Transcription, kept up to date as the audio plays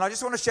I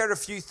just want to share a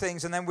few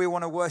things, and then we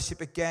want to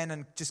worship again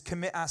and just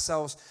commit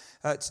ourselves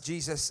to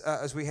Jesus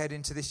as we head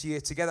into this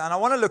year together. And I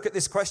want to look at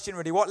this question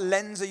really. What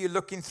lens are you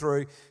looking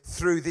through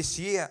this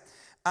year?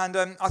 And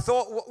I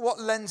thought, what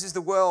lens is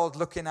the world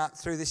looking at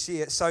through this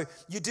year? So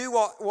you do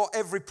what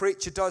every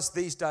preacher does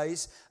these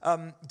days.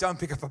 Don't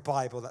pick up a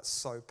Bible. That's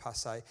so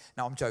passé.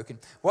 No, I'm joking.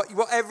 What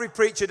every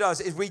preacher does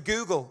is we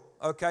Google.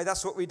 Okay,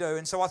 that's what we do.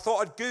 And so I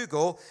thought I'd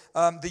Google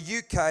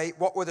the UK,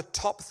 what were the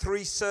top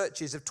 3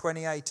 searches of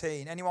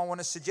 2018? Anyone want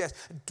to suggest?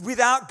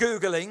 Without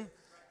Googling.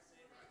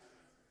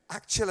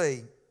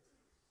 Actually,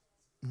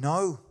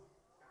 no.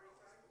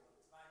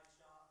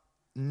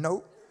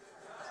 No.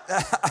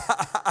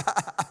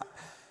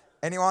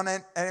 Anyone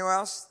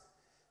else?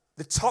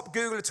 The top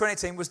Google of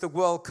 2018 was the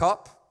World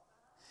Cup.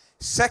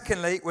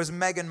 Secondly was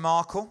Meghan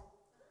Markle.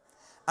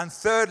 And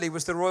thirdly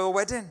was the royal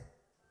wedding.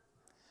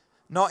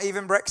 Not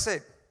even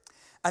Brexit.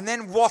 And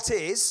then what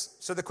is?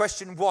 So the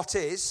question, what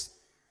is?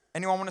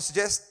 Anyone want to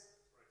suggest?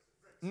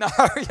 No.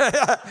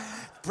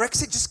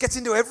 Brexit just gets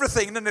into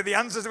everything, doesn't it? The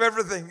answers to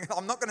everything.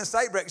 I'm not going to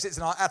say Brexit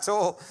tonight at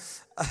all.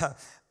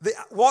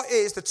 What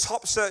is the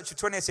top search of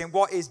 2018?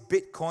 What is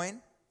Bitcoin?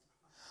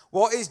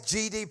 What is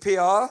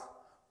GDPR?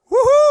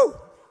 Woohoo!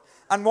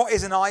 And what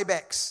is an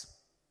ibex?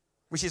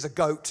 Which is a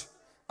goat.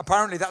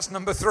 Apparently that's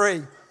number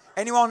 3.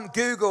 Anyone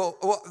Google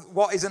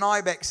what is an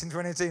ibex in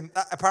 2018?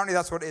 Apparently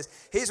that's what it is.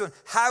 Here's one.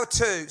 How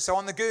to. So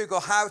on the Google,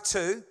 how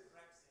to.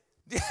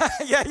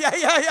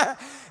 Yeah.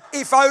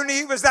 If only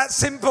it was that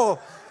simple.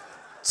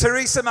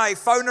 Theresa May,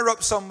 phone her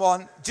up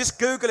someone. Just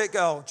Google it,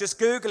 girl. Just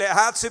Google it.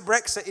 How to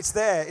Brexit. It's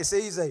there. It's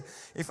easy.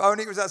 If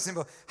only it was that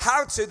simple.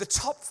 How to, the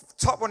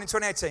top one in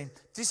 2018.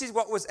 This is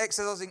what was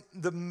exercising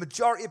the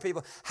majority of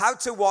people. How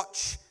to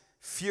watch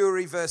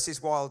Fury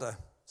versus Wilder.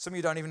 Some of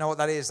you don't even know what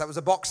that is. That was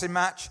a boxing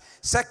match.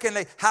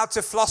 Secondly, how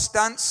to floss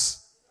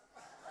dance.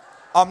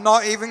 I'm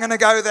not even going to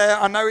go there.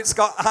 I know it's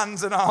got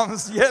hands and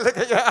arms. Yeah, look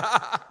at you.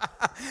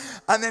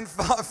 And then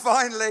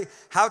finally,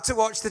 how to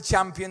watch the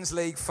Champions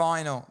League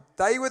final.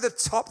 They were the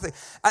top thing.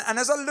 And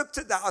as I looked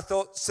at that, I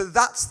thought, so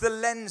that's the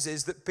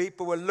lenses that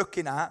people were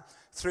looking at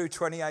through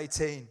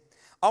 2018.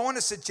 I want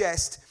to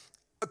suggest,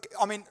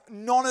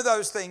 none of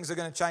those things are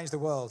going to change the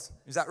world.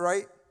 Is that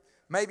right?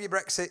 Maybe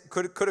Brexit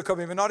could have come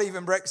in, but not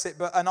even Brexit,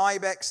 but an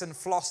ibex and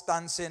floss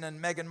dancing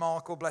and Meghan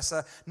Markle, bless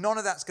her, none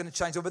of that's going to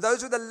change. But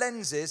those were the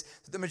lenses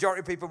that the majority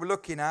of people were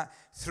looking at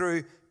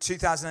through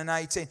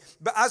 2018.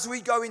 But as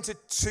we go into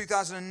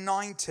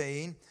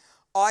 2019,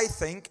 I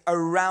think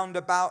around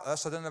about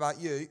us, I don't know about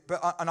you,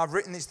 and I've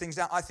written these things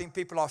down, I think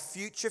people are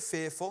future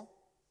fearful.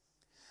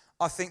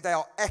 I think they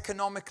are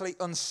economically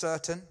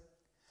uncertain.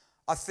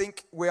 I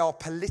think we are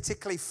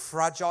politically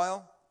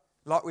fragile,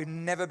 like we've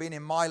never been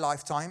in my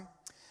lifetime.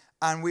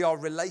 And we are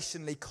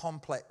relationally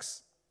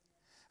complex.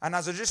 And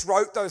as I just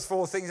wrote those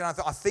 4 things, and I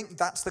thought, I think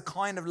that's the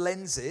kind of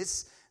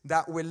lenses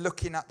that we're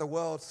looking at the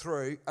world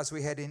through as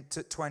we head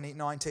into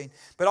 2019.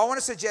 But I want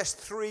to suggest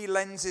 3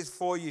 lenses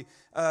for you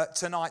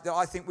tonight that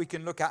I think we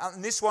can look at.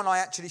 And this one I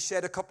actually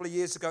shared a couple of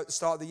years ago at the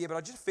start of the year, but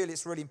I just feel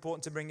it's really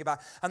important to bring it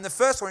back. And the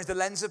first one is the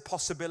lens of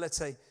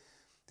possibility.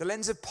 The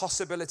lens of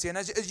possibility. And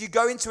as you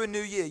go into a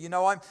new year, you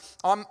know,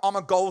 I'm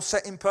a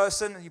goal-setting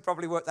person, and you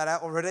probably worked that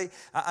out already.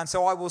 And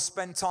so I will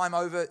spend time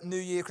over New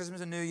Year,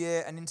 Christmas and New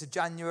Year, and into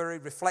January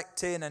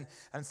reflecting and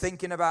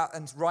thinking about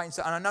and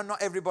writing. And I know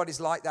not everybody's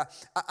like that.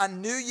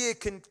 And New Year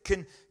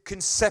can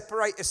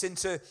separate us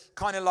into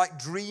kind of like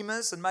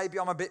dreamers, and maybe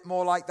I'm a bit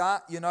more like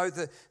that, you know,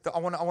 that I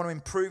want to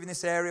improve in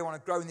this area, I want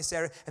to grow in this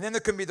area. And then there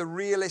can be the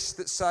realists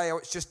that say, oh,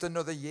 it's just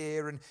another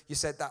year, and you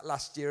said that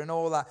last year and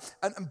all that.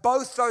 And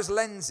both those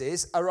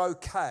lenses are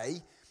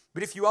okay,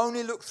 but if you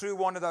only look through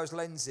one of those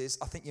lenses,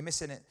 I think you're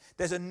missing it.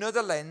 There's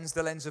another lens,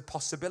 the lens of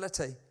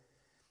possibility.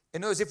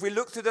 In other words, if we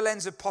look through the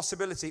lens of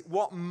possibility,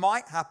 what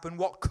might happen,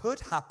 what could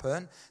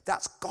happen,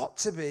 that's got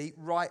to be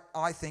right,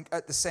 I think,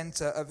 at the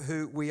center of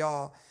who we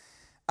are.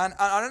 And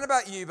I don't know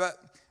about you, but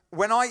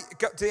when I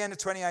got to the end of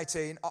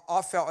 2018,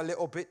 I felt a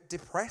little bit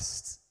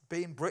depressed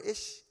being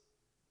British.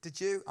 Did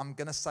you? I'm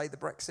going to say the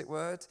Brexit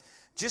word.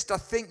 I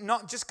think,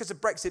 not just because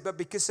of Brexit, but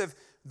because of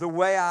the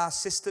way our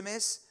system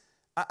is.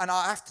 And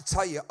I have to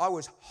tell you, I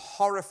was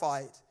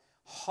horrified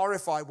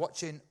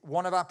watching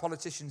one of our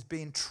politicians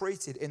being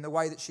treated in the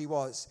way that she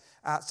was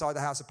outside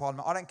the House of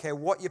Parliament. I don't care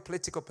what your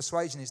political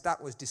persuasion is,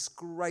 that was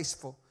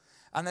disgraceful.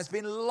 And there's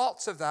been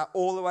lots of that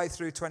all the way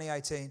through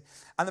 2018.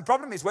 And the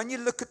problem is when you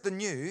look at the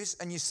news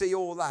and you see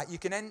all that, you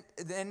can end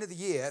at the end of the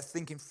year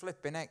thinking,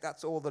 flipping heck,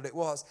 that's all that it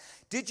was.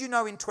 Did you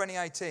know in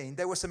 2018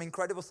 there were some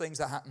incredible things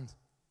that happened?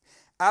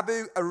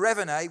 Abu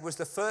Arevene was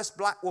the first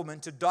black woman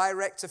to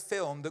direct a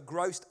film that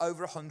grossed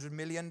over $100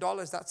 million.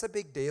 That's a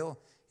big deal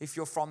if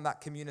you're from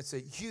that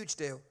community. Huge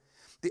deal.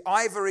 The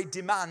ivory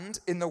demand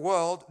in the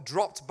world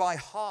dropped by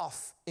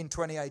half in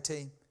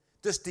 2018.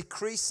 thus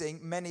decreasing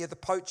many of the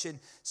poaching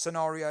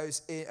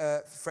scenarios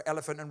for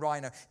elephant and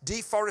rhino.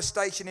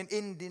 Deforestation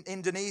in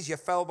Indonesia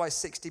fell by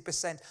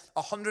 60%.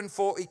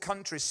 140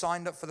 countries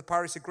signed up for the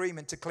Paris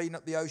Agreement to clean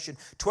up the ocean.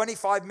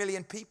 25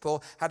 million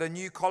people had a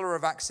new cholera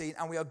vaccine,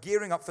 and we are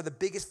gearing up for the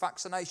biggest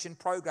vaccination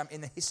program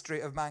in the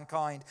history of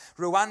mankind.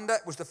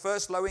 Rwanda was the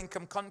first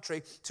low-income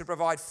country to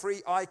provide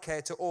free eye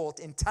care to all.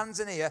 In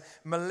Tanzania,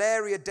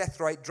 malaria death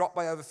rate dropped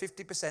by over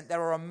 50%.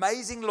 There are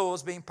amazing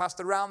laws being passed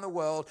around the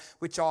world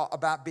which are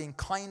about being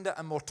kinder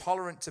and more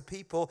tolerant to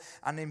people.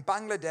 And in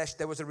Bangladesh,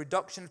 there was a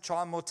reduction of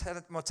child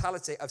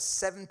mortality of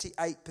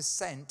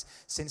 78%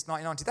 since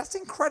 1990. That's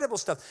incredible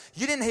stuff.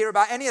 You didn't hear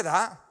about any of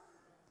that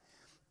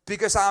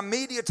because our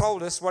media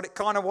told us what it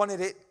kind of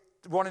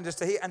wanted us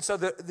to hear. And so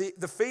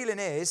the feeling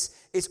is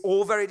it's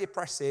all very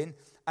depressing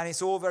and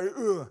it's all very,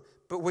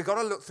 but we've got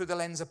to look through the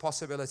lens of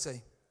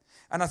possibility.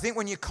 And I think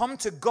when you come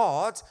to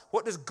God,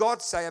 what does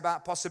God say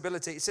about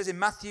possibility? It says in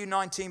Matthew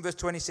 19, verse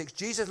 26,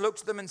 Jesus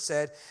looked at them and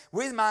said,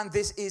 with man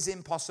this is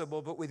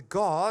impossible, but with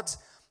God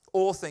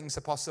all things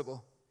are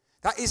possible.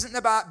 That isn't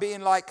about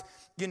being like,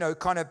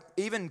 kind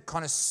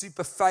of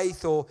super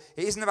faith, or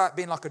it isn't about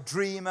being like a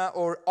dreamer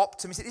or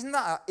optimist. It isn't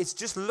that. It's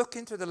just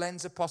looking through the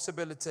lens of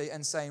possibility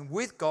and saying,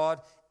 with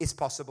God it's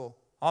possible.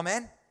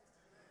 Amen?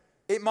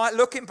 It might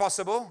look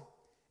impossible.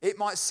 It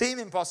might seem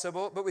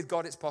impossible, but with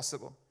God it's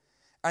possible.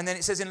 And then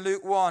it says in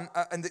Luke 1,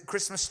 and the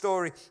Christmas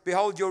story,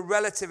 behold, your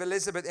relative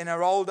Elizabeth in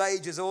her old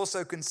age has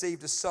also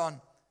conceived a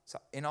son. So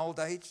in old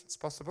age, it's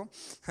possible.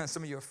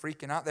 Some of you are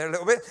freaking out there a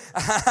little bit.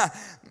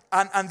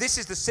 and this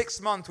is the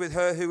 6th month with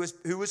her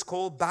who was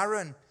called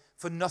barren,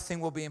 for nothing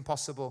will be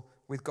impossible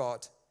with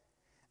God.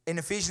 In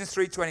Ephesians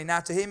 3:20, now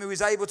to him who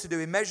is able to do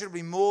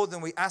immeasurably more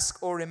than we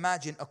ask or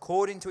imagine,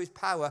 according to his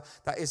power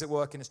that is at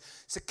work in us.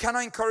 So can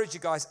I encourage you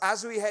guys,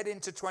 as we head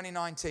into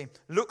 2019,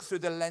 look through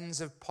the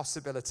lens of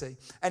possibility.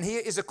 And here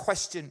is a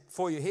question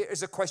for you. Here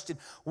is a question.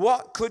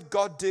 What could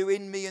God do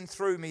in me and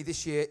through me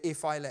this year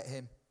if I let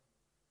him?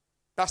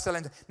 That's the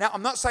lens. Now,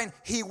 I'm not saying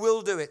he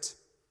will do it,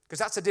 because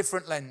that's a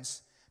different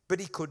lens. But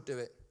he could do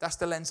it. That's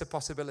the lens of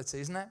possibility,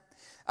 isn't it?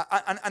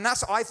 And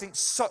that's, I think,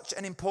 such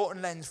an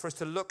important lens for us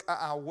to look at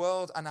our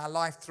world and our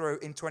life through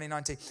in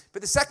 2019.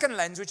 But the second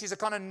lens, which is a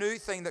kind of new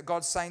thing that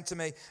God's saying to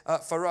me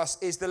for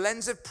us, is the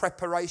lens of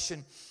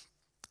preparation.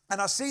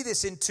 And I see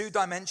this in 2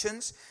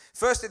 dimensions.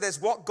 Firstly, there's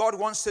what God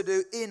wants to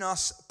do in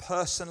us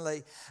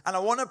personally. And I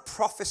want to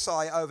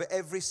prophesy over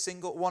every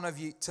single one of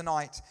you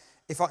tonight,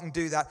 if I can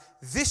do that.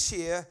 This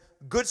year,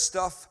 good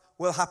stuff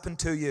will happen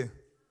to you.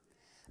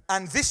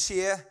 And this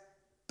year,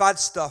 bad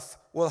stuff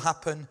will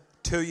happen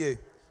to you.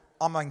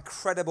 I'm an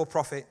incredible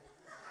prophet.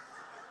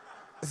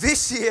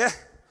 This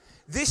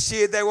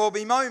year, there will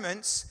be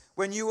moments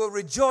when you will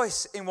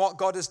rejoice in what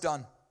God has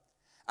done.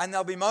 And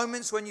there'll be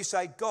moments when you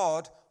say,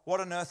 God,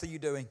 what on earth are you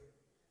doing?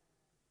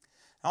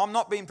 Now, I'm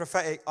not being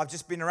prophetic. I've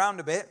just been around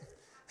a bit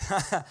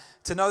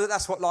to know that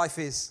that's what life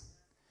is.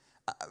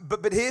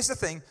 But here's the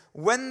thing.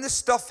 When the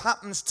stuff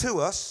happens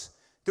to us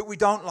that we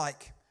don't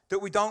like, that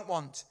we don't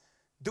want,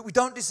 that we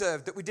don't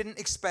deserve, that we didn't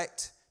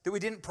expect, that we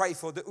didn't pray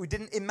for, that we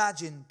didn't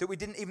imagine, that we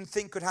didn't even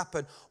think could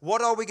happen,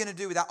 what are we going to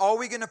do with that? Are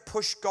we going to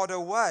push God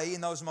away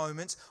in those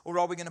moments, or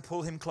are we going to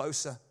pull him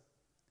closer?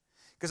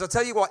 Because I'll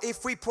tell you what,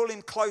 if we pull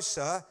him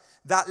closer,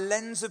 that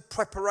lens of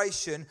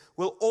preparation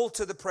will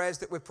alter the prayers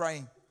that we're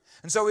praying.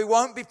 And so we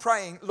won't be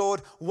praying,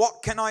 Lord,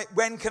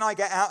 when can I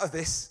get out of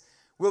this?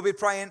 We'll be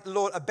praying,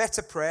 Lord, a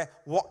better prayer,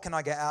 what can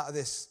I get out of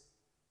this?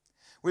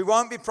 We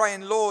won't be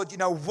praying, Lord,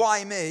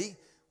 why me?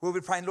 We'll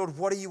be praying, Lord,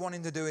 what are you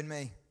wanting to do in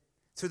me?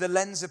 Through the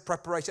lens of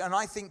preparation. And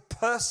I think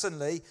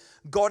personally,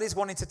 God is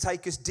wanting to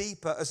take us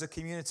deeper as a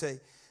community.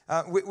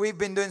 We've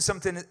been doing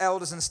something as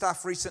elders and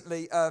staff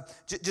recently,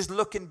 just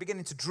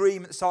beginning to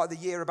dream at the start of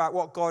the year about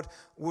what God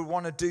would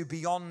want to do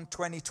beyond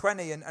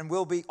 2020. And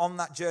we'll be on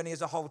that journey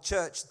as a whole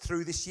church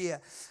through this year.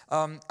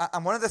 And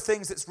one of the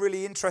things that's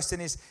really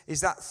interesting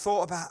is that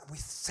thought about, we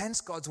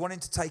sense God's wanting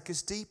to take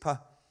us deeper.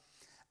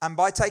 And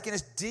by taking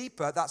us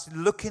deeper, that's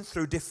looking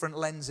through different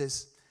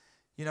lenses.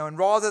 And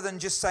rather than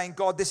just saying,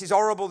 God, this is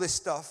horrible, this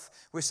stuff,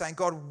 we're saying,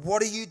 God,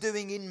 what are you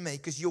doing in me?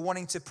 Because you're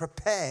wanting to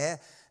prepare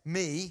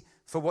me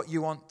for what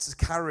you want to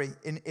carry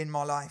in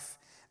my life.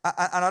 And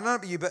I don't know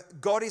about you, but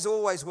God is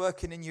always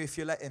working in you if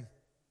you let him. It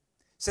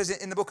says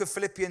in the book of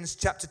Philippians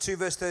chapter 2,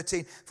 verse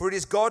 13, for it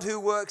is God who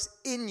works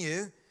in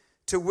you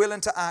to will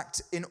and to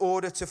act in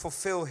order to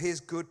fulfill his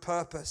good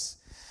purpose.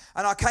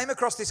 And I came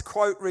across this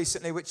quote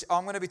recently, which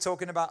I'm going to be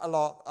talking about a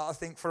lot, I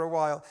think, for a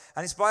while.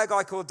 And it's by a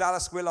guy called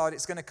Dallas Willard.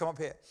 It's going to come up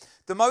here.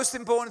 The most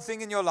important thing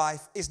in your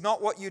life is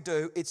not what you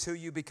do, it's who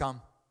you become.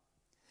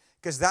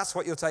 Because that's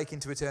what you'll take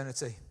into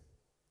eternity.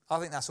 I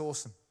think that's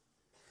awesome.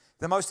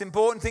 The most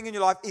important thing in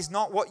your life is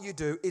not what you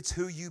do, it's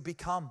who you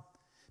become.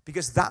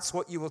 Because that's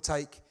what you will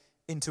take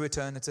into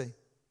eternity.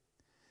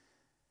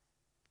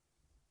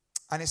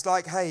 And it's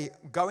like, hey,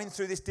 going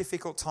through this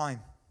difficult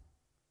time,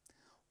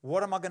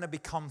 what am I going to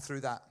become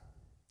through that?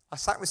 I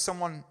sat with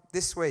someone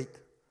this week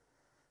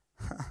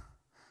and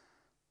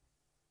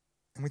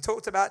we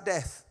talked about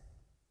death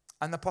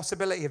and the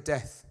possibility of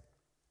death.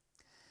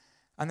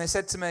 And they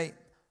said to me,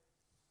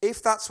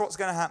 if that's what's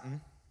going to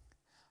happen,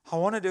 I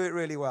want to do it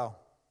really well.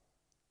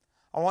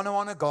 I want to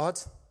honor God.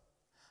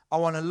 I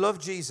want to love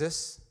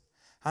Jesus.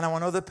 And I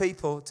want other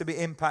people to be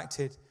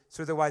impacted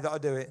through the way that I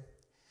do it.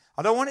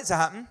 I don't want it to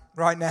happen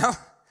right now.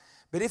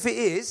 But if it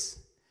is,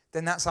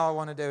 then that's how I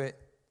want to do it.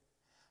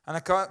 And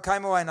I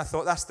came away and I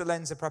thought, that's the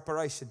lens of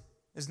preparation,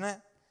 isn't it?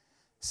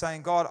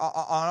 Saying, God,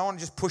 I don't want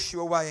to just push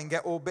you away and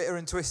get all bitter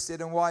and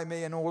twisted and why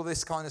me and all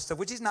this kind of stuff,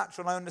 which is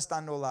natural. I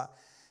understand all that.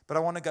 But I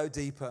want to go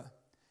deeper.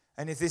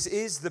 And if this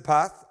is the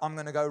path I'm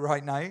going to go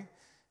right now,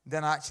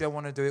 then actually I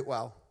want to do it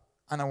well.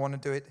 And I want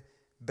to do it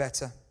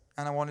better.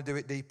 And I want to do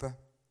it deeper.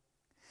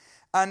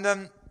 And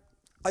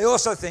I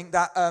also think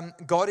that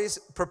God is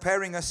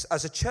preparing us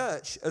as a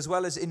church as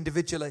well as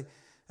individually.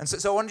 And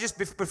so I want to just,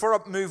 before I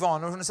move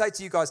on, I want to say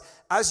to you guys,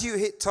 as you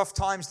hit tough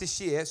times this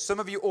year, some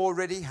of you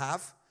already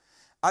have.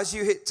 As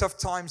you hit tough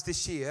times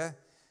this year,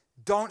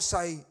 don't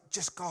say,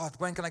 just God,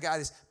 when can I get out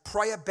of this?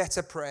 Pray a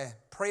better prayer.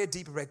 Pray a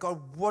deeper prayer. God,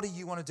 what do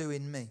you want to do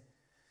in me?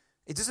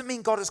 It doesn't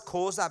mean God has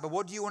caused that, but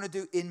what do you want to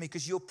do in me?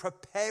 Because you're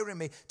preparing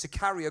me to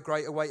carry a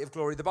greater weight of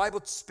glory. The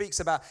Bible speaks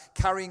about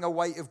carrying a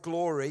weight of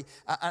glory,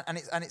 and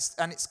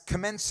it's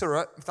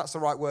commensurate, if that's the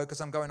right word,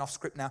 because I'm going off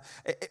script now,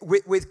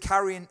 with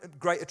carrying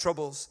greater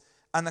troubles.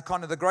 And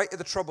the greater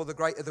the trouble, the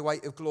greater the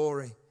weight of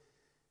glory.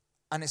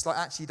 And it's like,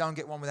 actually, you don't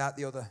get one without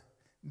the other.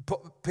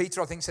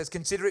 Peter, I think, says,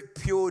 consider it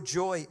pure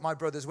joy, my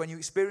brothers, when you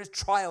experience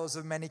trials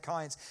of many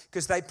kinds,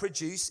 because they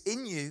produce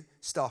in you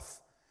stuff,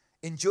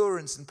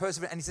 endurance and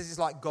perseverance. And he says it's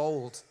like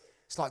gold.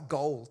 It's like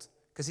gold,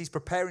 because he's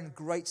preparing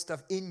great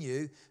stuff in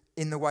you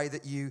in the way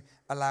that you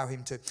allow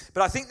him to.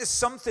 But I think there's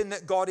something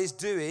that God is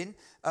doing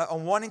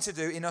and wanting to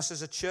do in us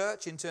as a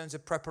church in terms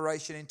of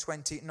preparation in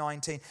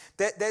 2019.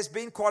 There's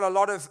been quite a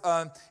lot of,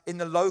 in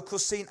the local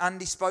scene,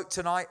 Andy spoke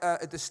tonight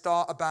at the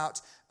start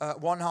about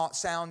One Heart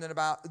Sound and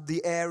about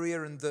the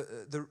area and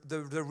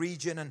the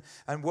region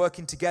and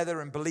working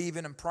together and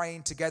believing and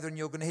praying together, and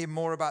you're going to hear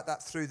more about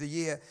that through the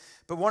year.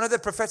 But one of the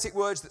prophetic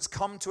words that's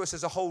come to us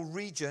as a whole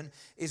region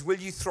is, will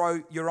you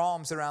throw your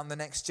arms around the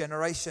next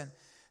generation?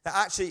 That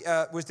actually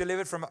was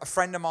delivered from a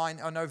friend of mine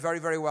I know very,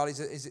 very well.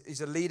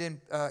 He's a leading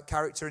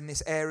character in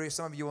this area.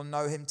 Some of you will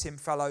know him, Tim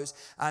Fellows.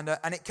 And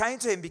it came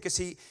to him because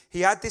he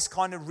had this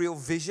kind of real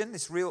vision,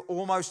 this real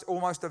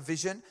almost a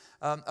vision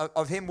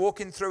of him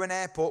walking through an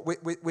airport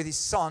with his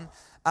son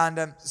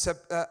and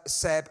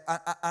Seb,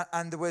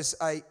 and there was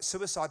a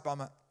suicide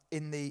bomber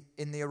in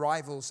the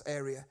arrivals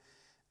area.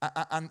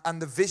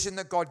 And the vision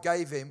that God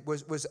gave him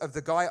was of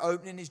the guy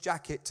opening his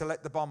jacket to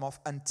let the bomb off,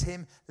 and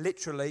Tim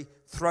literally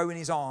throwing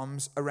his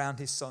arms around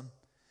his son.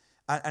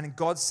 And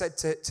God said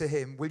to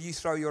him, will you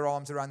throw your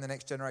arms around the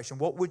next generation?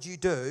 What would you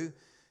do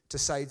to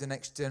save the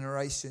next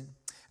generation?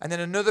 And then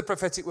another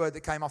prophetic word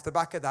that came off the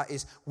back of that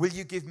is, will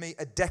you give me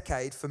a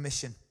decade for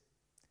mission?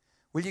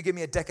 Will you give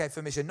me a decade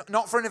for mission?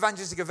 Not for an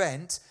evangelistic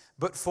event,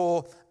 but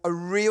for a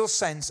real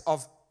sense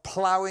of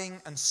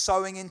plowing and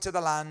sowing into the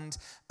land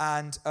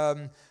and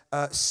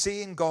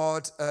seeing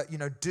God,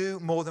 do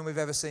more than we've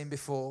ever seen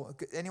before.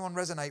 Anyone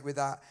resonate with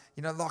that?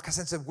 Like a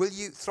sense of, will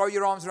you throw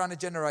your arms around a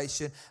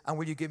generation and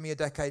will you give me a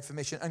decade for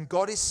mission? And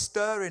God is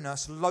stirring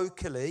us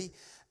locally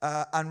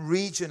and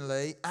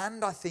regionally,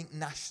 and I think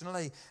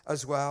nationally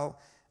as well.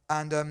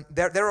 And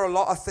there are a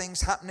lot of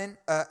things happening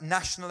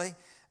nationally.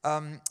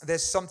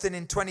 There's something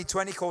in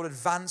 2020 called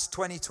Advance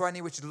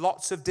 2020, which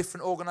lots of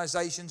different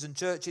organizations and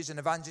churches and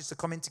evangelists are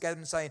coming together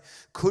and saying,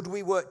 could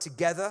we work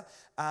together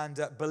and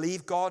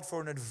believe God for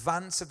an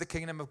advance of the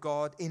kingdom of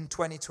God in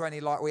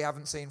 2020 like we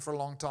haven't seen for a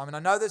long time? And I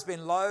know there's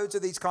been loads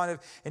of these kind of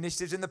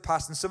initiatives in the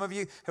past, and some of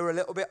you who are a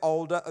little bit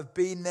older have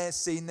been there,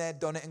 seen there,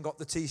 done it and got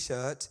the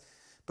t-shirt.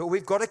 But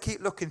we've got to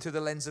keep looking through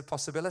the lens of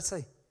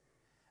possibility.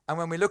 And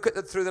when we look at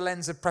it through the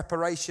lens of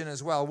preparation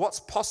as well, what's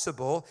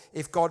possible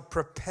if God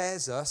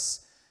prepares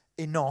us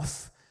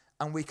enough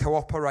and we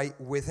cooperate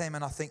with him?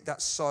 And I think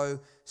that's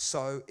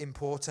so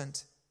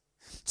important.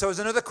 So as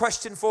another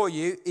question for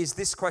you is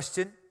this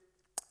question.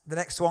 The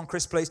next one,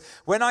 Chris, please.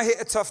 When I hit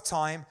a tough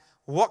time,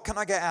 what can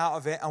I get out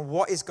of it, and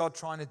what is God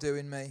trying to do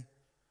in me?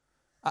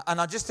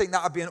 And I just think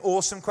that would be an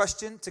awesome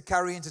question to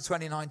carry into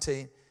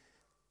 2019.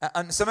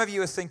 And some of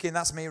you are thinking,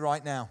 that's me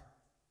right now.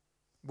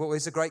 Well,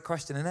 it's a great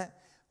question, isn't it?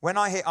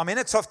 I'm in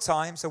a tough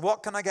time, so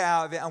what can I get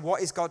out of it, and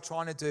what is God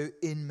trying to do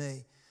in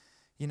me?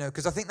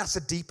 Because I think that's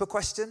a deeper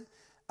question.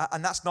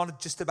 And that's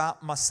not just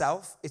about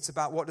myself. It's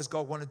about what does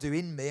God want to do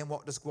in me, and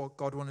what does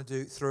God want to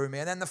do through me.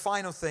 And then the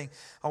final thing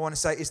I want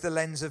to say is the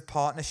lens of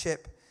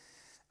partnership.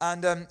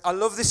 And I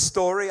love this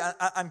story,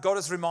 and God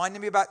has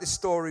reminded me about this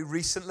story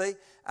recently.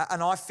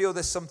 And I feel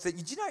there's something,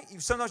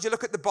 sometimes you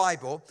look at the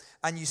Bible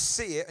and you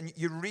see it, and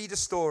you read a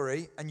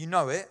story and you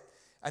know it.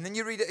 And then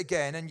you read it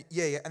again, and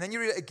and then you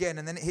read it again,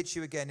 and then it hits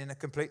you again in a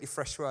completely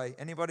fresh way.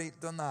 Anybody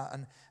done that?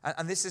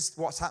 And this is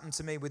what's happened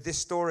to me with this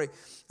story.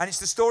 And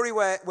it's the story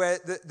where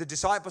the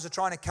disciples are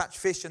trying to catch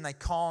fish, and they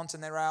can't,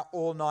 and they're out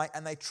all night,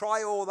 and they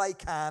try all they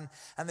can,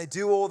 and they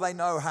do all they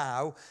know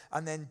how.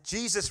 And then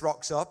Jesus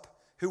rocks up,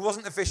 who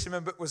wasn't a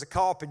fisherman but was a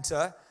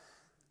carpenter,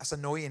 That's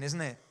annoying,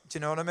 isn't it? Do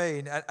you know what I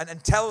mean?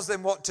 And tells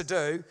them what to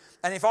do.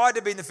 And if I'd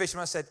have been the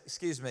fisherman, I said,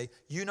 excuse me,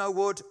 you know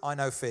wood, I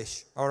know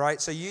fish. All right?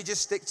 So you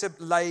just stick to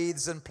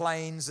lathes and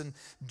planes and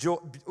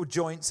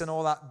joints and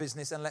all that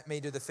business and let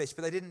me do the fish.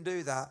 But they didn't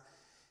do that.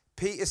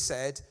 Peter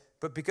said,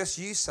 but because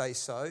you say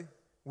so,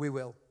 we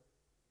will.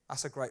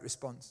 That's a great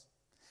response.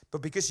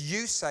 But because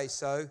you say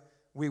so,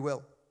 we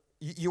will.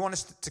 You want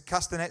us to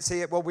cast the nets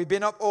here? Well, we've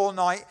been up all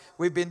night.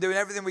 We've been doing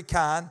everything we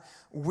can.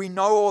 We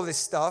know all this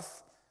stuff.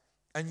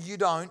 And you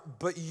don't,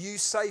 but you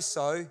say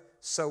so,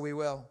 so we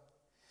will.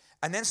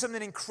 And then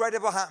something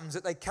incredible happens,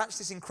 that they catch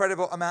this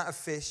incredible amount of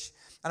fish.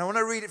 And I want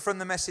to read it from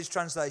the Message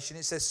translation.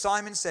 It says,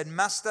 Simon said,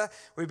 Master,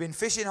 we've been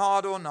fishing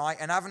hard all night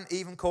and haven't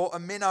even caught a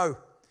minnow.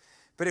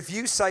 But if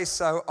you say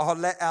so, I'll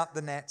let out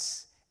the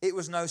nets. It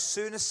was no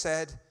sooner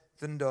said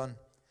than done.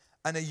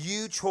 And a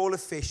huge haul of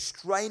fish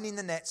straining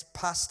the nets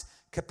past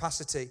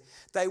capacity.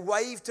 They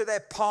waved to their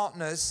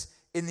partners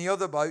in the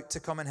other boat to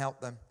come and help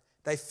them.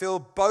 They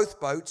filled both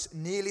boats,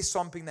 nearly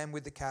swamping them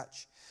with the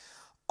catch.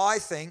 I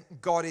think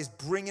God is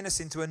bringing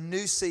us into a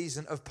new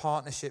season of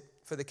partnership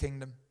for the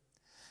kingdom.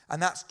 And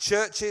that's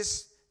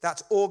churches,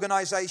 that's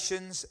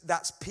organizations,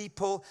 that's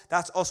people,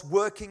 that's us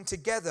working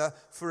together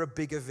for a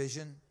bigger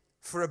vision,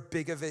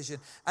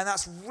 And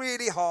that's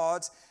really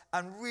hard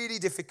and really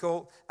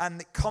difficult,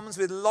 and it comes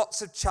with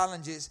lots of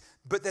challenges.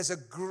 But there's a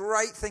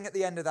great thing at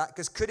the end of that,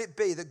 because could it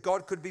be that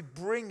God could be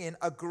bringing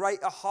a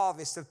greater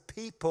harvest of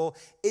people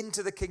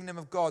into the kingdom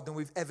of God than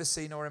we've ever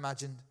seen or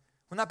imagined?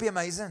 Wouldn't that be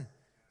amazing?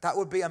 That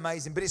would be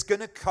amazing. But it's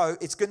going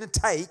to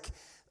take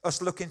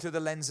us looking through the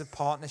lens of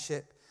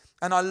partnership.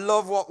 And I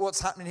love what's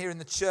happening here in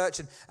the church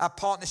and our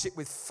partnership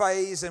with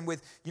Phase and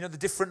with, the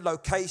different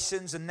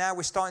locations. And now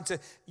we're starting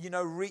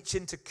to, reach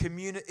into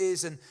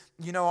communities. And,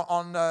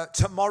 on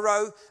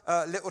tomorrow,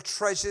 Little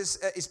Treasures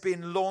is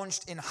being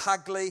launched in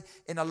Hagley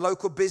in a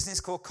local business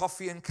called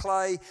Coffee and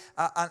Clay.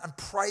 And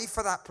pray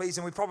for that, please.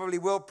 And we probably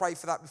will pray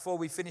for that before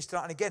we finish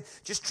tonight. And again,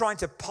 just trying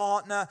to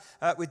partner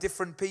with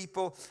different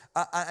people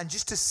and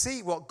just to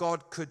see what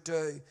God could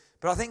do.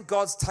 But I think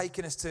God's going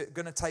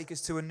to take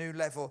us to a new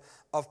level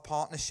of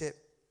partnership.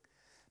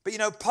 But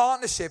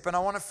partnership, and I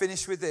want to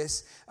finish with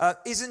this,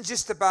 isn't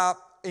just about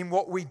in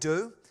what we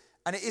do.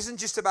 And it isn't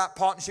just about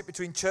partnership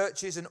between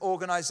churches and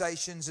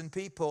organizations and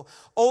people.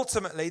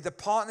 Ultimately, the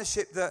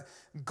partnership that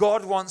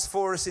God wants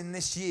for us in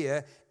this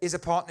year is a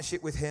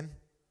partnership with Him.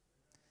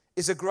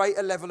 Is a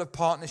greater level of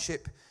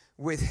partnership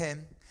with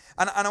Him.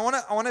 And I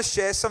want to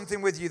share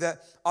something with you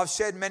that I've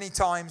shared many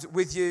times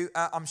with you,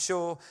 I'm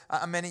sure,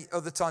 and many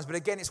other times. But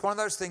again, it's one of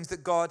those things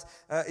that God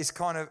is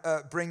kind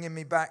of bringing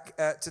me back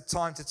to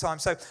time.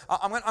 So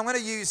I'm going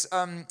to use,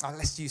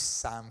 let's use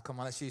Sam. Come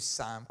on, let's use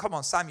Sam. Come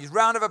on, Sam Hughes.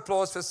 Round of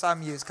applause for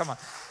Sam Hughes. Come on.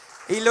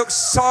 He looked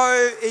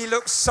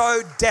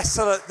so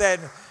desolate then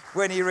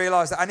when he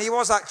realised that. And he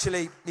was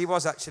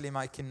actually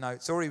making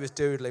notes, or he was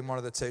doodling, one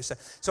of the two. So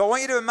I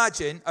want you to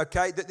imagine,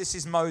 okay, that this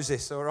is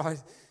Moses, all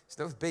right?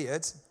 Still with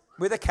beards.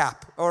 With a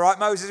cap, all right?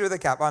 Moses with a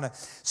cap, I know.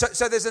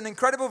 So there's an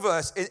incredible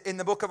verse in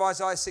the book of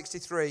Isaiah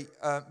 63,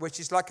 which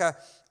is like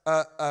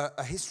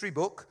a history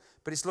book,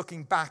 but it's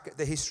looking back at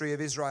the history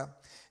of Israel.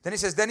 Then it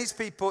says, then his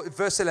people,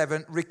 verse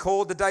 11,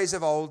 recalled the days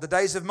of old, the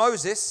days of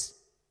Moses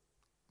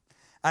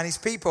and his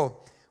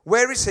people.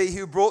 Where is he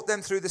who brought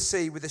them through the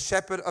sea with the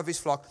shepherd of his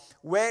flock?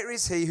 Where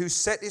is he who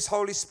set his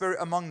Holy Spirit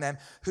among them,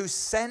 who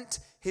sent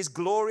his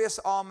glorious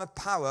arm of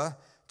power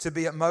to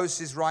be at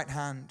Moses' right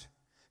hand?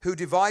 Who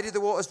divided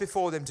the waters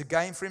before them to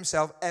gain for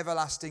himself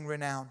everlasting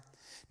renown.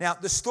 Now,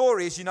 the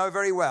story, as you know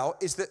very well,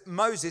 is that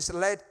Moses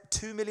led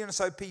 2 million or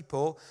so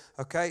people,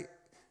 okay?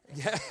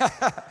 Yeah,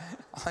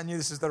 I knew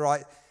this was the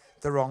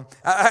wrong.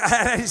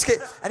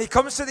 And he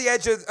comes to the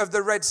edge of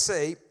the Red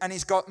Sea, and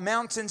he's got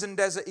mountains and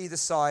desert either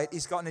side.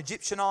 He's got an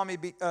Egyptian army,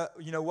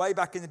 way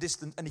back in the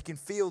distance, and he can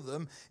feel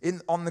them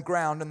on the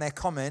ground, and they're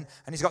coming.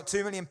 And he's got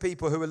 2 million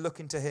people who are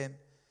looking to him.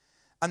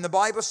 And the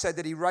Bible said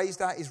that he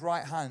raised out his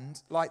right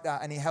hand like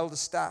that, and he held a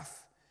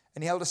staff.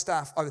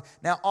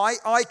 Now,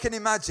 I can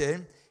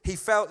imagine he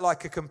felt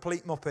like a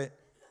complete muppet.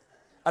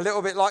 A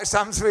little bit like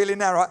Sam's feeling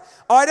now, right?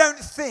 I don't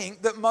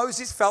think that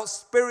Moses felt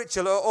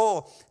spiritual at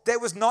all. There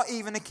was not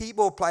even a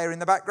keyboard player in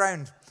the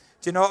background.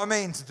 Do you know what I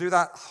mean? To do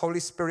that Holy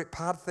Spirit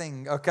pad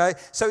thing, okay?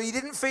 So he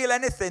didn't feel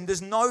anything.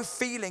 There's no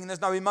feeling,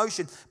 there's no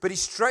emotion. But he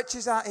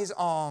stretches out his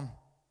arm.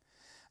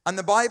 And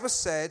the Bible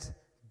said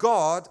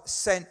God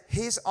sent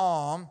his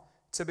arm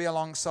to be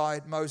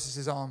alongside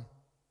Moses' arm.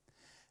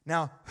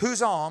 Now,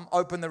 whose arm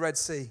opened the Red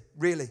Sea?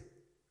 Really?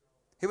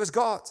 It was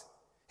God.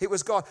 It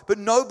was God. But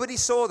nobody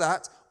saw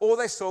that. All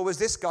they saw was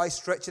this guy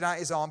stretching out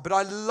his arm. But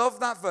I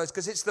love that verse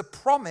because it's the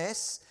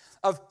promise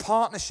of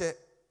partnership.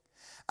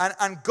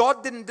 And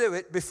God didn't do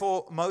it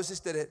before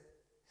Moses did it.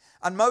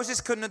 And Moses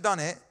couldn't have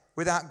done it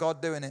without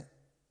God doing it.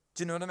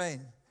 Do you know what I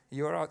mean?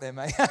 You all right there,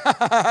 mate?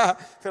 I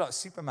feel like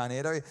Superman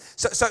here, don't you?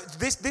 So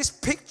this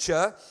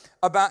picture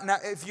about, now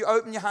if you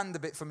open your hand a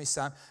bit for me,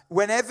 Sam,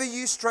 whenever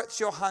you stretch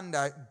your hand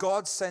out,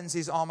 God sends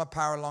his arm of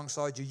power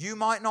alongside you. You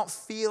might not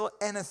feel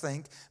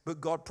anything,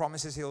 but God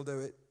promises he'll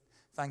do it.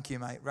 Thank you,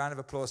 mate. Round of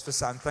applause for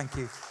Sam. Thank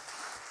you.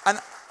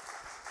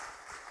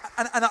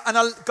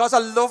 Guys, I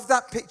love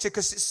that picture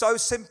because it's so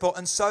simple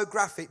and so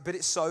graphic, but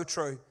it's so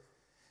true.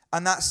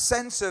 And that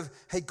sense of,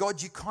 hey,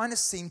 God, you kind of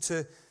seem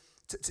to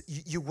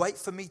you wait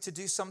for me to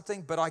do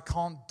something, but I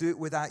can't do it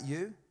without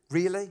you,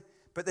 really?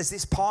 But there's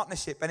this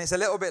partnership, and it's a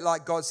little bit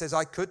like God says,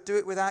 I could do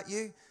it without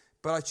you,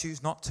 but I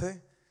choose not to.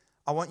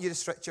 I want you to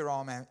stretch your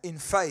arm out in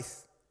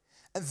faith.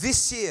 And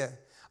this year,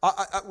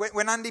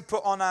 when Andy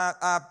put on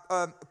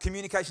our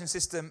communication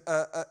system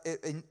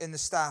in the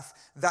staff,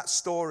 that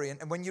story,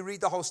 and when you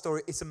read the whole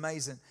story, it's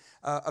amazing,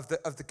 of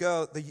the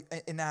girl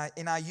in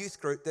our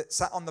youth group that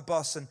sat on the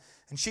bus, and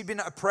she'd been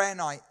at a prayer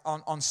night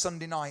on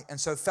Sunday night, and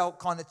so felt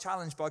kind of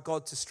challenged by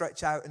God to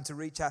stretch out and to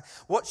reach out.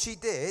 What she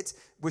did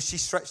was she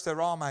stretched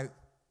her arm out,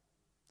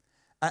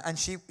 and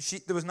she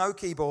there was no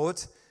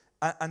keyboard,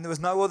 and there was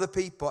no other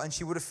people, and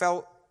she would have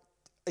felt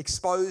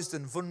exposed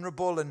and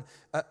vulnerable and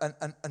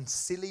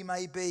silly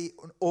maybe,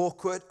 and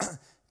awkward,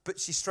 but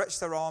she stretched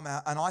her arm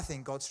out, and I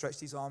think God stretched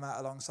his arm out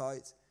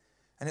alongside.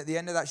 And at the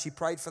end of that, she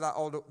prayed for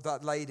that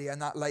lady,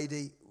 and that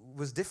lady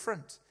was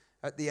different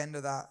at the end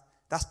of that.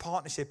 That's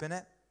partnership, isn't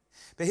it?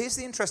 But here's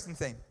the interesting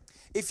thing.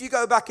 If you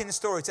go back in the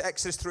story to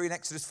Exodus 3 and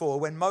Exodus 4,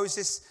 when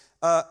Moses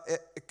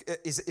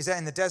is there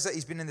in the desert,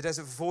 he's been in the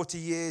desert for 40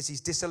 years, he's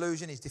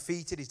disillusioned, he's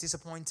defeated, he's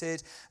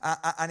disappointed,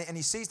 and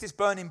he sees this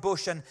burning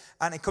bush, and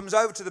he comes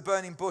over to the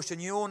burning bush,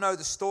 and you all know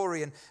the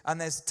story,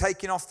 and there's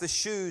taking off the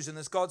shoes, and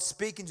there's God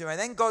speaking to him, and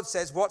then God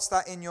says, what's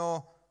that in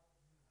your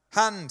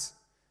hand?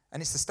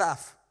 And it's the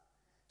staff.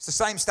 It's the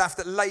same staff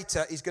that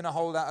later he's going to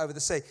hold out over the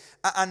sea.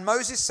 And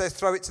Moses says,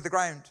 throw it to the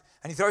ground,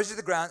 and he throws it to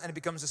the ground, and it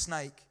becomes a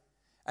snake.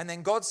 And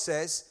then God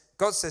says,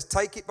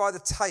 take it by the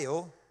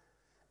tail.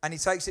 And he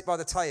takes it by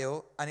the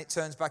tail, and it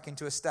turns back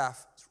into a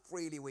staff. It's a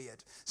really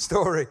weird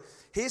story.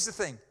 Here's the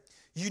thing.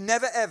 You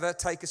never, ever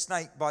take a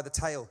snake by the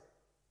tail,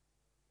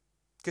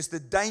 because the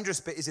dangerous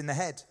bit is in the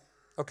head,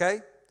 okay?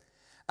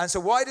 And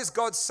so why does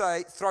God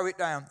say, throw it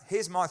down?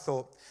 Here's my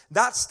thought.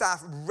 That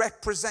staff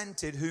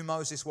represented who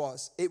Moses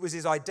was. It was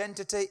his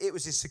identity. It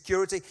was his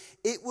security.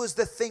 It was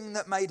the thing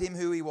that made him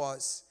who he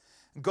was.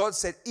 God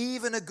said,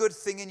 even a good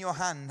thing in your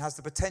hand has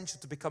the potential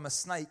to become a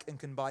snake and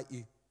can bite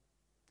you.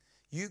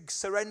 You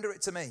surrender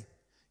it to me.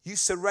 You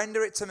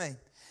surrender it to me.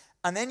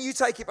 And then you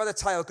take it by the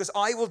tail, because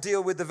I will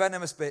deal with the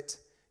venomous bit.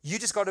 You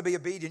just got to be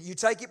obedient. You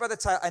take it by the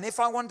tail, and if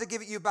I want to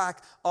give it you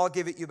back, I'll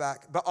give it you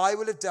back. But I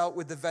will have dealt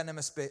with the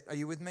venomous bit. Are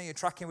you with me? You're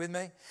tracking with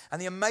me?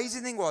 And the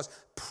amazing thing was,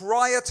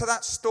 prior to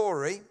that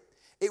story,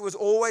 it was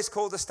always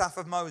called the staff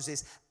of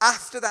Moses.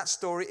 After that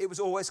story, it was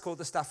always called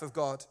the staff of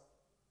God.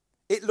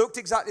 It looked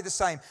exactly the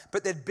same,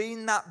 but there'd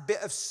been that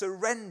bit of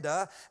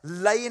surrender,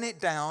 laying it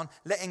down,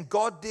 letting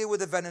God deal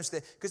with the venomous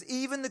there. Because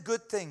even the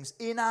good things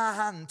in our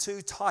hand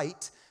too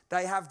tight,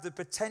 they have the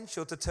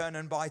potential to turn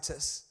and bite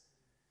us.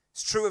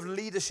 It's true of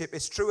leadership.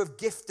 It's true of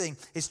gifting.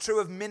 It's true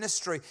of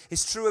ministry.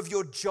 It's true of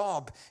your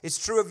job.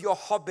 It's true of your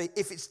hobby.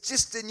 If it's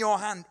just in your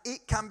hand,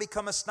 it can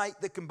become a snake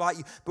that can bite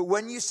you. But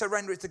when you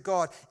surrender it to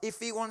God,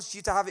 if he wants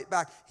you to have it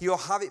back, he'll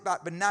have it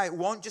back. But now it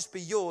won't just be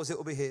yours, it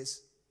will be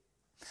his.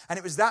 And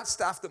it was that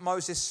staff that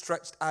Moses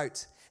stretched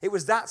out. It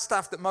was that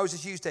staff that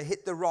Moses used to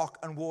hit the rock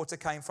and water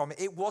came from it.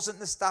 It wasn't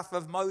the staff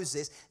of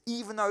Moses,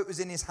 even though it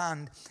was in his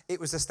hand, it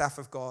was the staff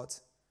of God.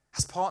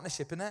 That's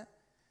partnership, isn't it?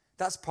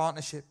 That's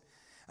partnership.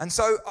 And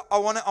so I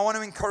want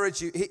to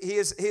encourage you.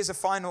 Here's a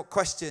final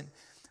question.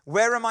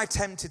 Where am I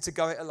tempted to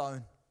go it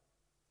alone?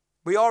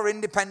 We are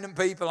independent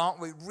people, aren't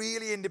we?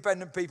 Really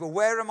independent people.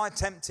 Where am I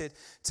tempted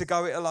to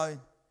go it alone?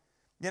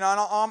 You know,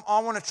 and I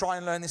want to try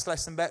and learn this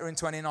lesson better in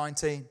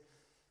 2019.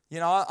 You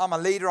know, I'm a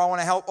leader. I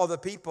want to help other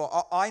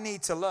people. I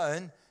need to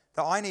learn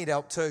that I need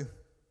help too.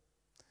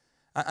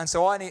 And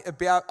so I need to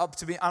be up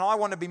to be, and I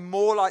want to be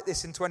more like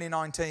this in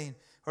 2019,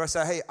 where I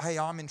say, hey,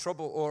 I'm in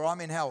trouble, or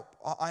I'm in help.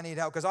 I need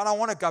help, because I don't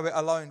want to go it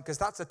alone, because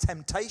that's a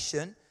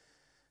temptation.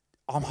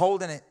 I'm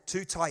holding it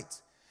too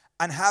tight.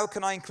 And how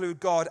can I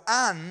include God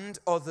and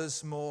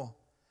others more?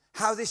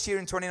 How this year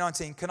in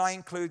 2019 can I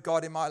include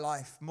God in my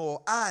life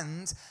more?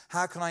 And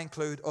how can I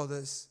include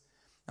others?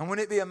 And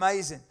wouldn't it be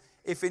amazing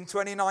if in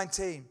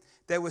 2019,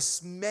 there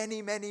was many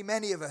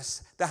of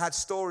us that had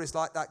stories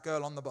like that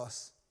girl on the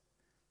bus?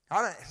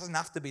 It doesn't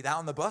have to be that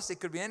on the bus. It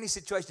could be any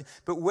situation.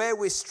 But where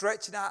we're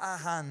stretching out our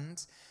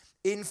hand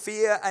in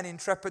fear and in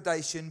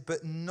trepidation,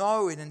 but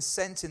knowing and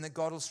sensing that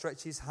God will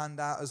stretch his hand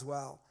out as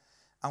well.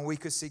 And we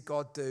could see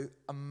God do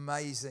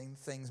amazing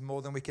things,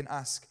 more than we can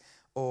ask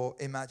or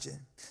imagine.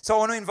 So I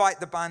want to invite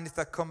the band, if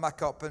they come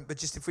back up, but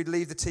just if we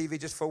leave the TV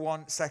just for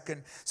 1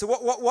 second. So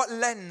what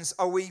lens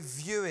are we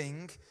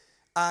viewing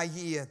our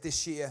year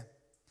this year?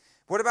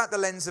 What about the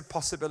lens of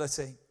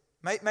possibility?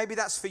 Maybe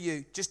that's for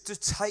you. Just to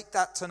take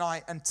that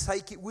tonight and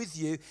take it with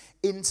you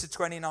into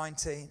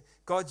 2019.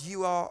 God,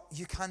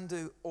 you can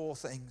do all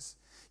things.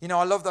 You know,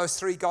 I love those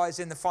 3 guys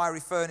in the fiery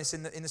furnace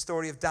in the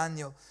story of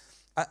Daniel.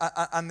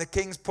 And the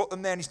king's put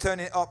them there, and he's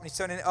turning it up, and he's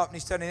turning it up, and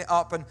he's turning it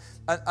up.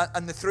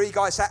 And the 3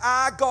 guys say,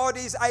 our God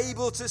is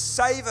able to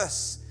save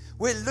us.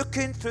 We're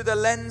looking through the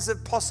lens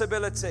of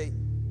possibility.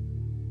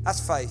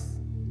 That's faith.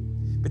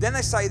 But then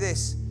they say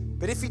this,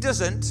 but if he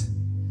doesn't,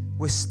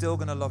 we're still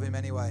going to love him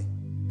anyway.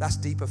 That's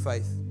deeper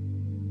faith.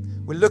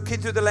 We're looking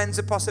through the lens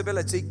of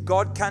possibility.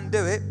 God can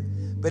do it,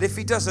 but if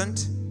he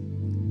doesn't,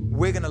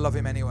 we're going to love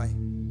him anyway.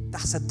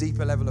 That's a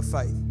deeper level of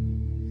faith.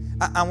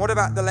 And what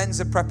about the lens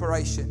of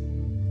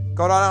preparation?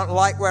 God, I don't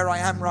like where I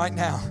am right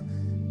now,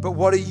 but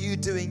what are you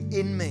doing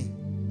in me?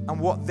 And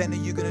what then are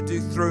you going to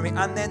do through me?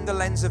 And then the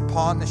lens of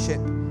partnership.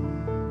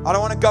 I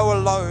don't want to go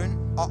alone.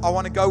 I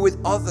want to go with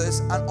others.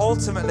 And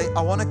ultimately,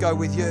 I want to go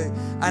with you.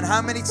 And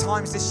how many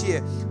times this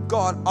year,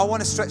 God, I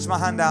want to stretch my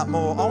hand out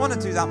more. I want to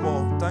do that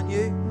more. Don't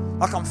you?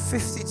 Like, I'm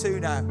 52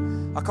 now.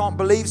 I can't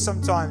believe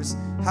sometimes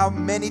how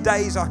many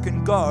days I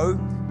can go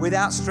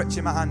without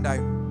stretching my hand out.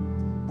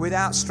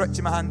 Without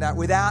stretching my hand out.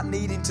 Without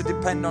needing to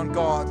depend on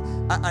God.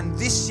 And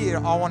this year,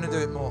 I want to do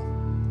it more.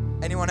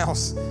 Anyone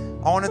else?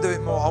 I want to do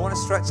it more. I want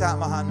to stretch out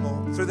my hand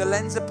more. Through the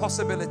lens of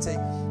possibility,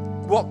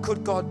 what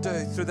could God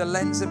do? Through the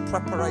lens of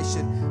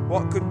preparation,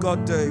 what could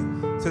God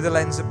do? Through the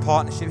lens of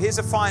partnership. Here's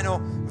a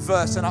final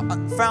verse, and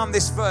I found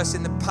this verse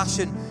in the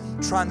Passion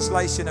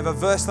Translation of a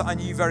verse that I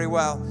knew very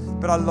well,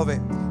 but I love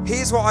it.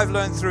 Here's what I've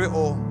learned through it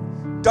all.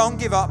 Don't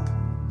give up.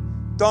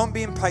 Don't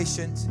be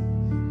impatient.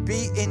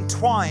 Be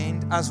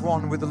entwined as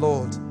one with the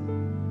Lord.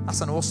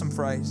 That's an awesome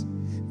phrase.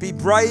 Be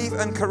brave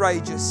and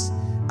courageous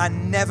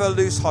and never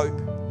lose hope.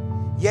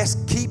 Yes,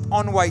 keep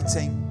on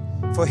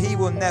waiting, for he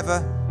will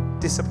never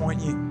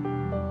disappoint you.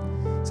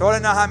 So I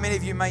don't know how many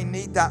of you may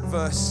need that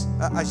verse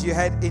as you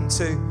head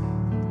into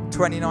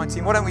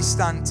 2019. Why don't we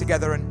stand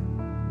together,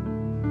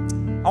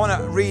 and I want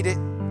to read it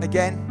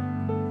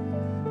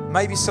again.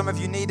 Maybe some of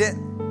you need it.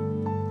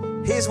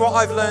 Here's what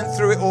I've learned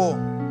through it all.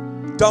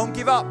 Don't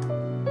give up.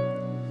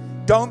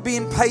 Don't be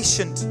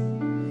impatient.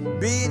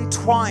 Be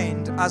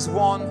entwined as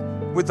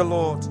one with the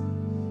Lord.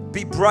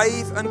 Be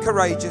brave and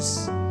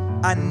courageous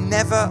and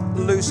never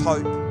lose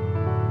hope.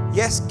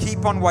 Yes,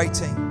 keep on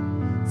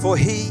waiting, for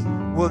he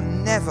will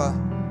never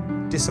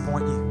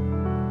disappoint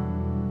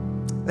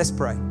you. Let's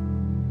pray.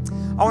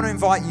 I want to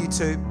invite you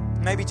to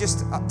maybe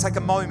just take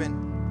a moment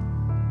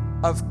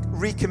of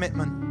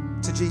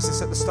recommitment to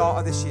Jesus at the start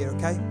of this year,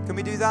 okay? Can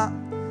we do that?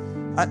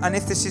 And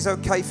if this is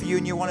okay for you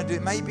and you want to do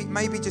it,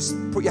 maybe just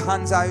put your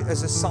hands out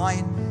as a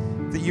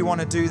sign that you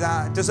want to do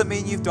that. It doesn't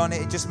mean you've done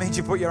it. It just means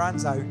you put your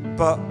hands out.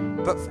 But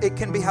it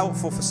can be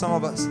helpful for some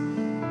of us.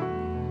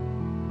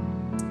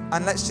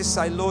 And let's just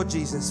say, Lord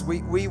Jesus,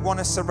 we want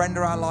to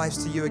surrender our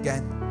lives to you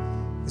again.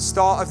 The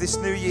start of this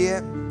new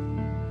year,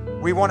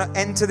 we want to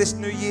enter this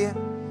new year,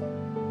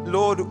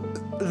 Lord,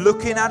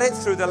 looking at it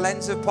through the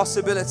lens of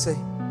possibility.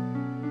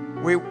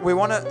 We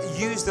want to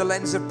use the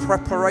lens of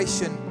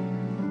preparation,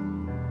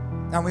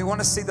 and we want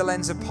to see the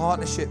lens of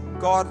partnership.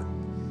 God,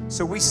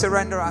 so we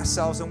surrender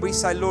ourselves and we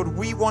say, Lord,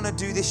 we want to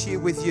do this year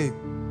with you.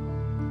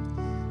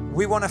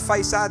 We want to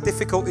face our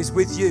difficulties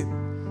with you.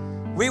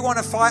 We want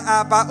to fight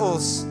our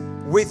battles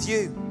with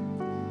you.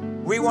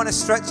 We want to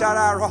stretch out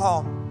our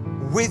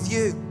arm with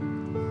you.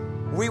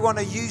 We want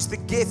to use the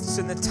gifts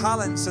and the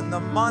talents and the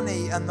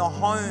money and the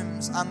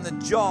homes and the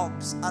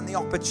jobs and the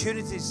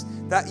opportunities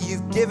that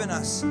you've given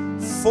us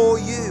for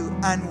you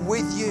and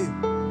with you.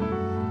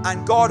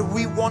 And God,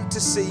 we want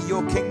to see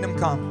your kingdom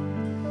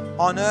come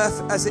on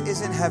earth as it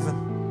is in heaven.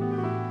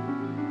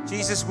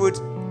 Jesus, would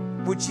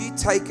you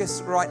take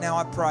us right now,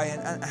 I pray,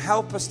 and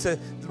help us to,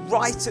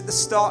 right at the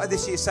start of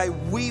this year, say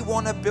we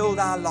want to build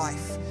our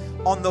life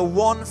on the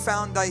one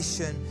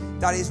foundation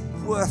that is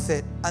worth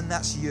it, and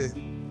that's you.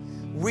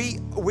 We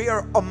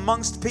are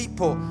amongst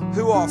people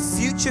who are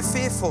future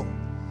fearful,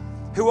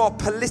 who are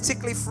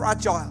politically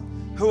fragile,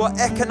 who are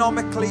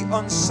economically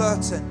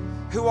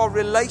uncertain, who are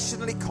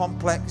relationally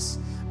complex.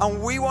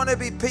 And we want to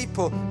be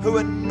people who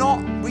are not,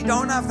 we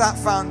don't have that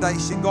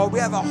foundation, God. We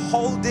have a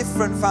whole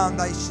different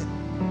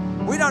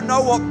foundation. We don't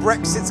know what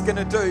Brexit's going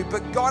to do,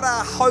 but God,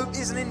 our hope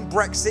isn't in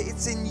Brexit,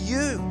 it's in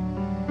you.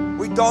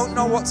 We don't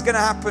know what's going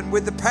to happen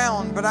with the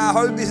pound, but our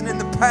hope isn't in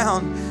the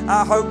pound.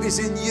 Our hope is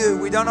in you.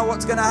 We don't know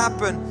what's going to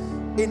happen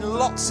in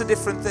lots of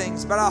different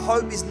things, but our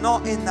hope is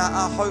not in that.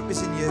 Our hope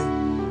is in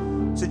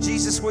you. So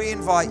Jesus, we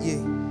invite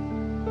you.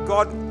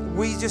 God,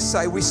 we just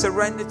say we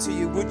surrender to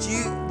you. Would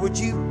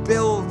you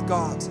build,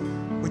 God?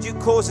 Would you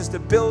cause us to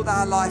build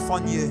our life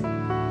on you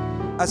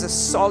as a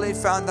solid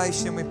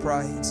foundation, we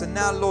pray. So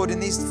now, Lord, in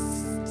these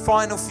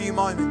final few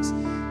moments,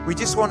 we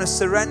just want to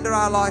surrender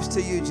our lives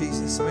to you,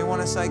 Jesus. And we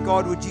want to say,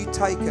 God, would you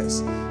take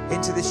us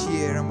into this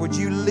year, and would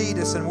you lead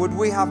us, and would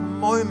we have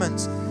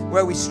moments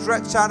where we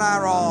stretch out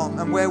our arm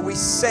and where we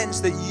sense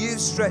that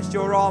you've stretched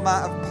your arm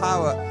out of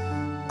power,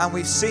 and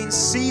we've seen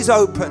seas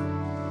open,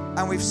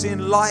 and we've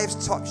seen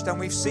lives touched, and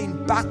we've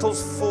seen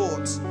battles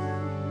fought,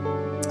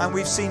 and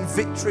we've seen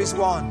victories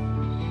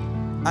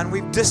won, and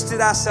we've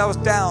dusted ourselves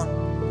down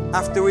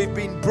after we've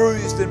been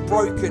bruised and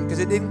broken because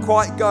it didn't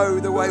quite go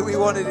the way we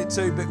wanted it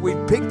to, but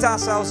we've picked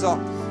ourselves up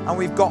and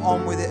we've got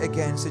on with it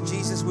again. So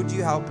Jesus, would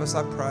you help us,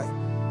 I pray.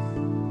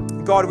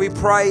 God, we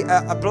pray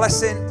a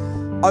blessing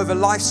over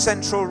Life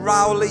Central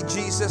Rowley.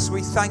 Jesus,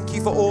 we thank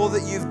you for all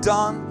that you've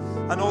done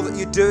and all that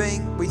you're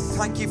doing. We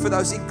thank you for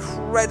those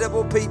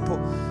incredible people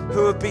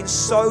who have been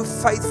so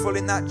faithful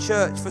in that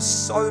church for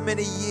so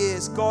many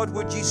years. God,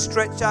 would you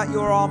stretch out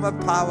your arm of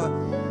power?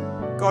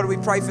 God, we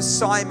pray for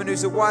Simon,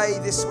 who's away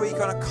this week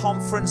on a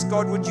conference.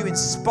 God, would you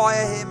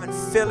inspire him and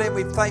fill him?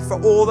 We pray for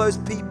all those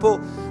people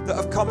that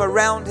have come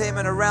around him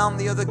and around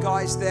the other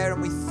guys there. And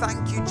we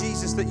thank you,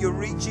 Jesus, that you're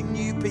reaching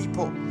new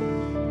people.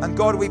 And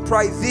God, we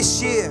pray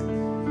this year,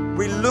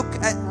 we look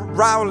at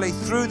Rowley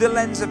through the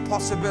lens of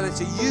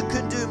possibility. You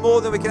can do more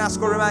than we can ask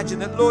or imagine.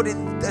 That, Lord,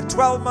 in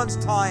 12 months'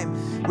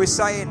 time, we're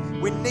saying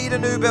we need a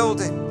new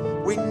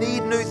building. We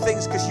need new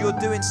things because you're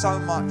doing so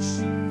much.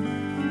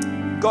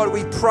 God,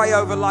 we pray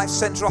over Life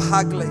Central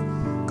Hagley.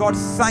 God,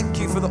 thank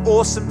you for the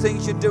awesome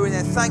things you're doing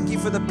there. Thank you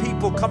for the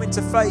people coming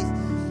to faith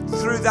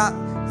through that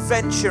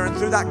venture and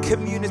through that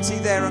community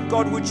there. And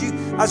God, would you,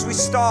 as we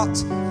start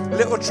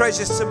Little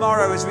Treasures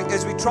tomorrow,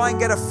 as we try and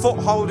get a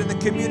foothold in the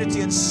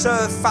community and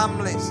serve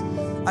families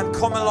and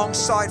come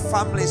alongside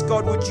families,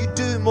 God, would you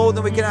do more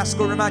than we can ask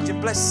or imagine?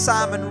 Bless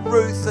Sam and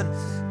Ruth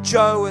and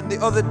Joe and the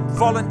other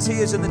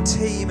volunteers and the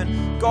team.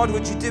 And God,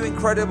 would you do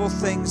incredible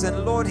things?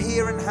 And Lord,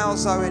 here in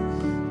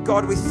Halesowen,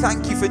 God, we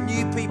thank you for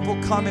new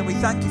people coming. We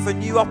thank you for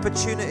new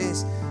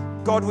opportunities.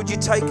 God, would you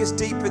take us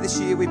deeper this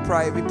year, we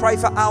pray. We pray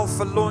for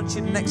Alpha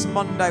launching next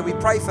Monday. We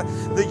pray for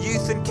the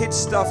youth and kids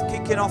stuff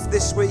kicking off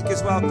this week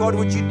as well. God,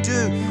 would you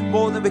do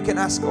more than we can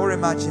ask or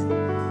imagine?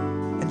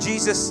 And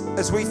Jesus,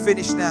 as we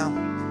finish now,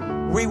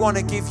 we want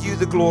to give you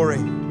the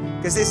glory.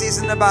 Because this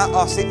isn't about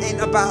us. It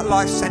ain't about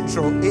Life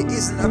Central. It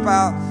isn't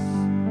about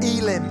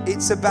Elim.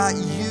 It's about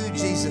you,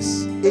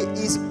 Jesus. It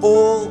is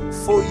all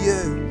for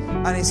you.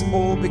 And it's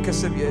all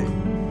because of you.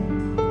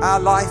 Our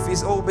life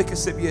is all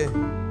because of you.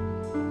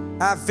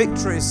 Our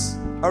victories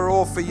are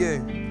all for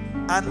you.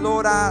 And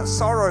Lord, our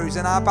sorrows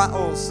and our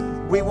battles,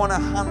 we want to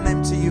hand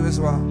them to you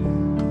as well.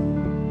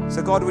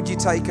 So God, would you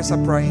take us,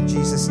 I pray, in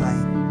Jesus'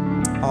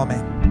 name.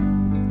 Amen.